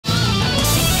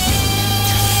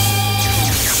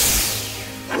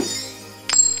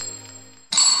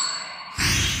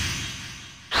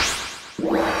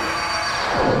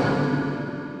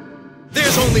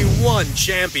one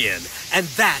champion, and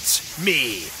that's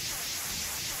me.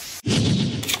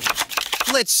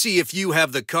 Let's see if you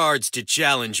have the cards to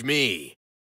challenge me.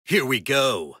 Here we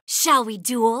go. Shall we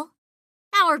duel?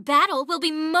 Our battle will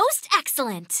be most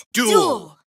excellent.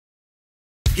 Duel!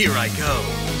 Here I go.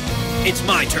 It's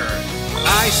my turn.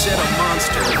 I set a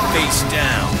monster face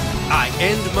down. I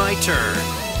end my turn.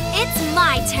 It's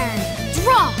my turn.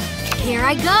 Draw! Here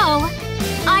I go.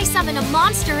 I summon a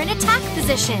monster in attack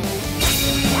position.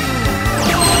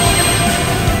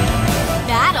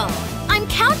 Battle! I'm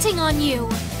counting on you.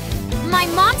 My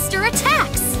monster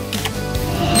attacks.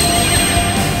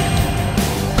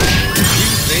 You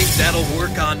think that'll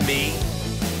work on me?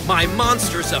 My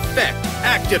monster's effect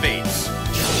activates.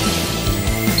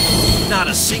 Not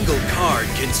a single card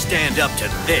can stand up to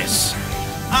this.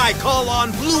 I call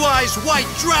on Blue Eyes White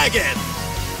Dragon!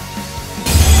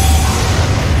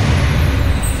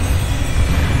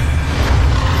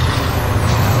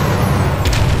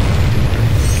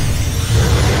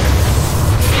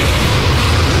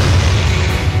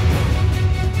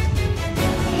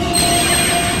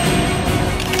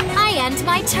 I end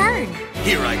my turn.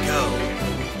 Here I go.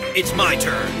 It's my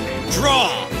turn.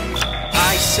 Draw!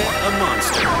 I set a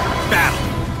monster. Battle!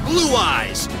 Blue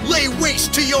Eyes, lay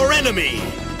waste to your enemy!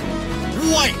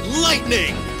 White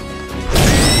Lightning!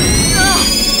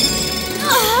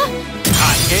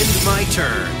 I end my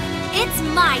turn. It's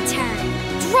my turn.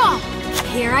 Draw!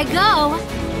 Here I go.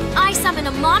 I summon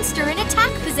a monster in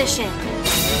attack position.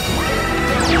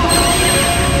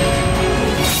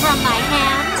 From my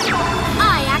hand,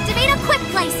 I activate a quick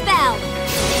play spell.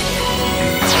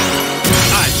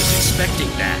 I was expecting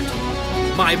that.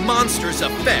 My monster's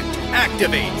effect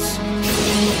activates.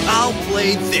 I'll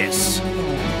play this.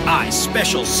 I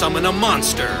special summon a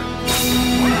monster.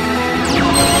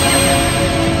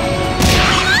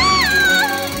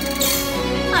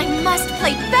 I must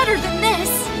play better than this.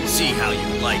 See how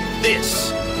you like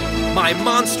this. My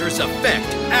monster's effect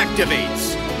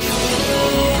activates.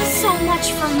 So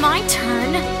much for my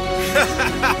turn.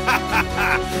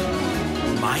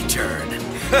 My turn.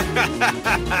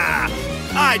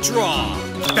 I draw.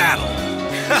 Battle.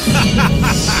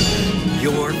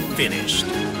 You're finished.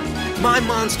 My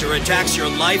monster attacks your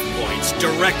life points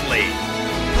directly.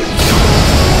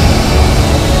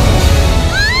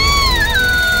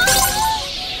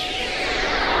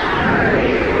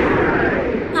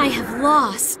 I have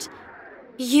lost.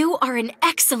 You are an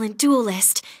excellent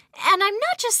duelist, and I'm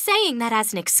not just saying that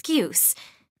as an excuse.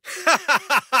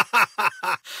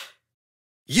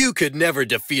 You could never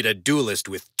defeat a duelist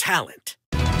with talent.